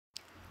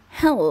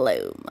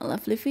Hello, my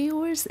lovely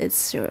viewers, it's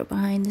Sarah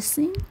behind the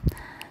scene.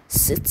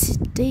 So,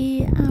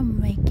 today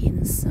I'm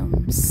making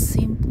some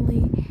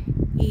simply,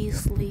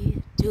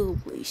 easily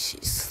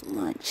delicious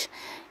lunch.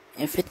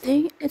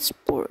 Everything is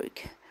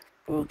pork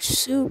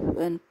soup,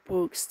 and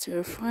pork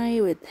stir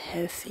fry with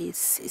heavy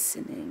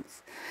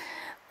seasonings.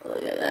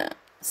 Look at that.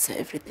 So,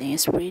 everything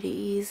is pretty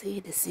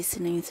easy, the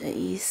seasonings are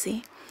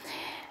easy.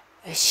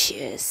 Which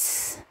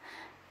is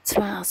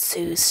tomato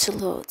sauce,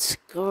 shallots,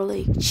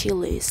 garlic,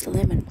 chilies,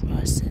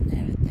 lemongrass, and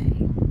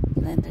everything.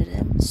 Blend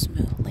them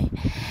smoothly.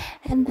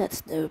 And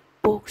that's the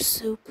pork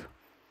soup.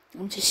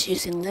 I'm just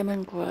using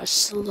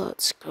lemongrass,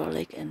 shallots,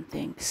 garlic, and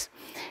things.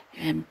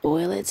 And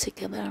boil it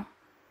together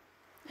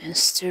and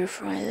stir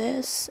fry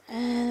this,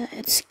 and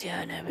it's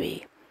gonna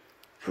be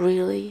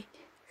really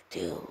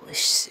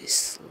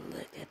delicious.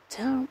 Look at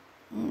that.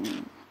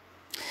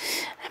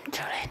 I'm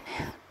telling.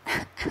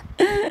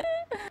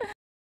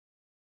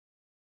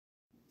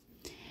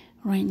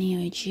 Right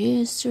now, I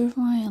just stir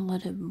fry and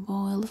let it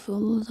boil for a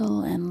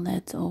little and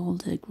let all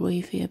the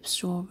gravy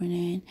absorb in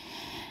it.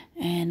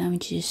 And I'm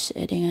just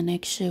adding an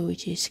extra,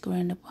 which is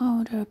coriander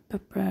powder,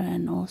 pepper,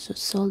 and also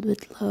salt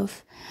with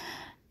love.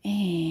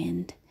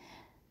 And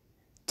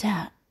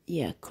that,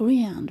 yeah,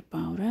 coriander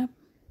powder,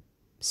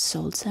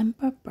 salt, and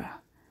pepper.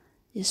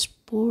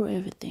 Just pour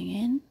everything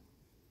in.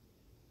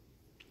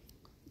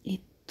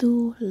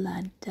 Itu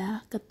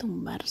lada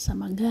ketumbar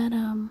sama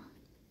garam.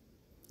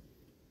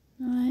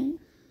 Right?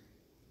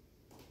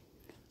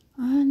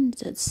 And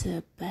that's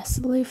a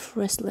basil leaf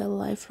freshly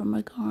alive from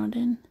my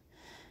garden.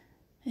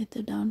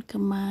 Itu daun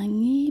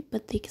kemangi,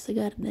 petik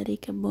segar dari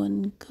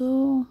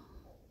kebunku.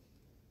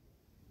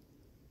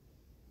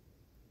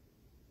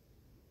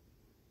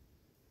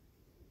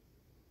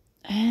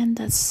 And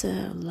that's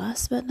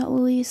last but not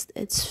least,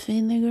 it's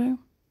vinegar.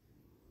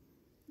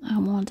 I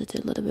wanted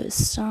it a little bit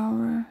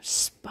sour,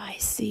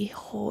 spicy,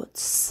 hot,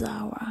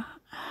 sour.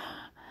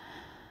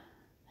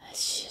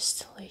 It's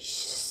just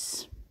delicious.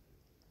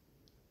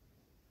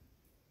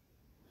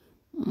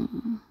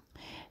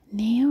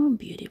 Now,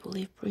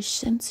 beautifully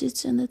presents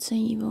on the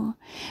table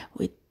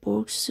with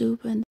pork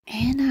soup, and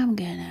I'm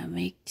gonna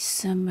make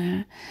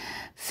some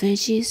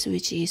veggies,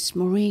 which is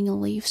moringa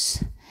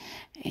leaves,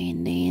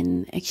 and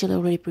then actually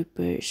already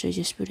prepared, so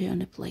just put it on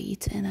the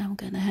plate, and I'm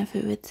gonna have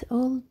it with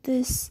all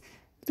this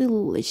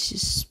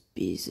delicious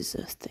pieces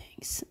of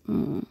things.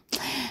 The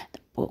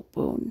pork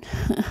bone.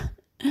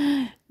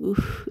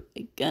 Oof,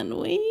 I can't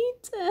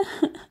wait.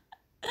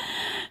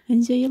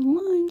 Enjoy your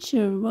lunch,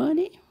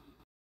 everybody.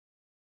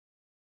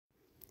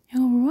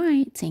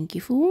 Alright, thank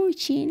you for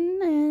watching,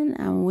 and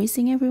I'm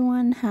wishing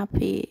everyone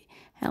happy,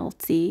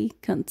 healthy,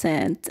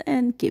 content,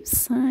 and keep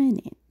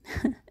signing.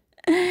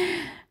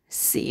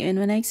 See you in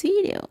the next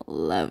video.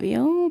 Love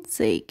you all.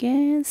 Take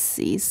care.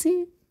 See you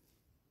soon.